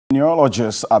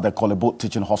Neurologist at the Korle Bu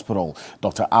Teaching Hospital,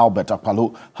 Dr. Albert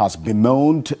Akpalu, has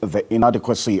bemoaned the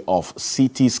inadequacy of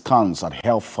CT scans at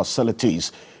health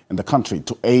facilities in the country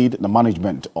to aid the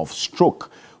management of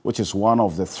stroke, which is one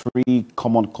of the 3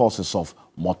 common causes of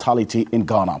mortality in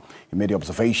Ghana. He made the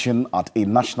observation at a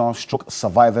National Stroke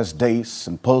Survivors Day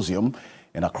symposium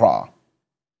in Accra.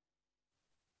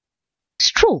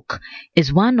 Stroke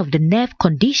is one of the nerve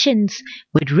conditions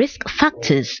with risk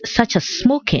factors such as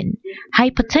smoking,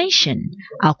 hypertension,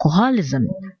 alcoholism,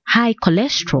 high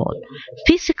cholesterol,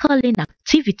 physical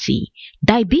inactivity,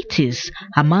 diabetes,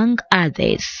 among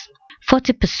others.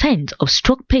 40% of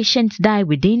stroke patients die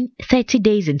within 30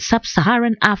 days in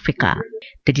sub-Saharan Africa.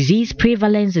 The disease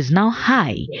prevalence is now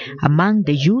high among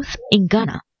the youth in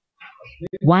Ghana.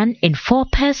 1 in 4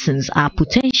 persons are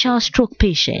potential stroke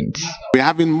patients. We're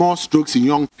having more strokes in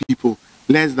young people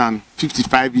less than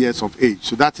 55 years of age,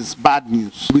 so that is bad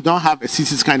news. We don't have a CT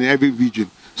scan in every region.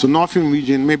 So Northern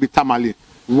region, maybe Tamale,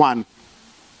 1.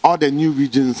 All the new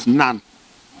regions, none.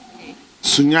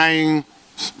 Sunyani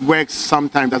works,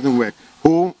 sometimes doesn't work.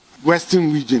 Whole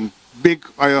Western region, Big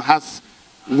Oil has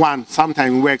 1,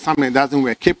 sometimes works, sometimes it doesn't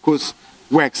work. Cape Coast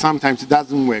works, sometimes it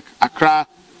doesn't work. Accra,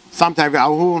 sometimes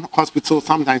our own hospital,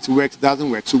 sometimes it works, doesn't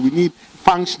work. So we need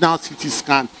functional CT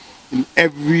scan in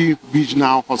every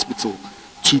regional hospital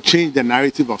to change the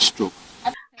narrative of stroke.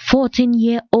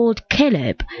 14-year-old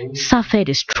Caleb suffered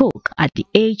a stroke at the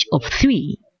age of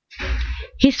 3.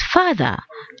 His father,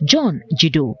 John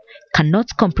Jido, cannot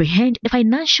comprehend the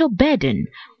financial burden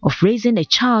of raising a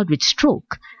child with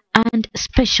stroke and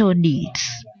special needs.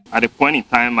 At a point in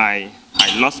time, I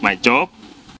lost my job.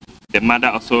 The mother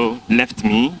also left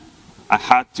me. I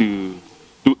had to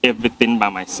do everything by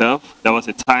myself. There was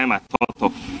a time I thought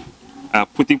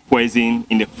of putting poison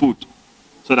in the food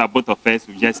so that both of us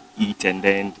would just eat and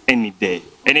then any day.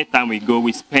 Anytime we go,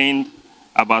 we spend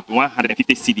about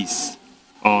 150 cedis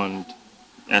on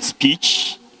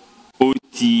speech,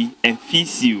 OT, and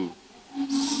physio.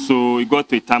 So it got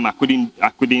to a time I couldn't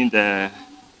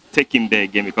take him there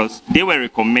again because they were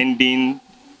recommending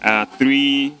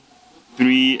 3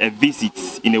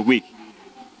 visits in a week,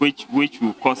 which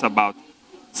will cost about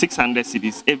 600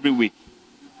 cedis every week,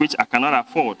 which I cannot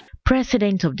afford.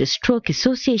 President of the Stroke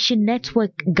Association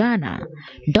Network Ghana,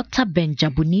 Dr.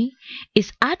 Benjabuni,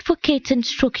 is advocating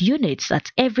stroke units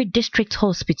at every district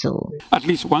hospital. At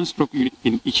least 1 stroke unit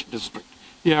in each district.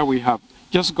 Here we have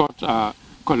just got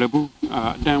Korle Bu,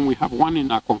 then we have 1 in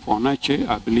Akomfoanache,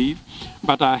 I believe,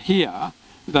 but I hear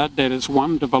that there is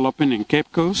 1 developing in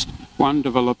Cape Coast, 1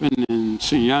 developing in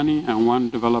Sunyani, and 1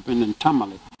 developing in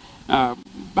Tamale.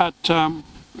 But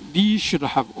these should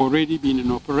have already been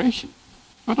in operation.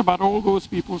 What about all those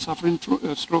people suffering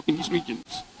stroke in these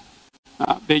regions?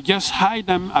 They just hide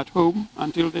them at home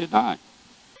until they die.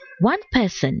 1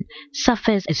 person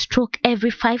suffers a stroke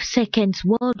every 5 seconds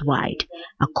worldwide,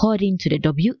 according to the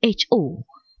WHO,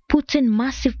 putting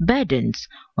massive burdens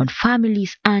on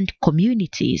families and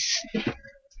communities.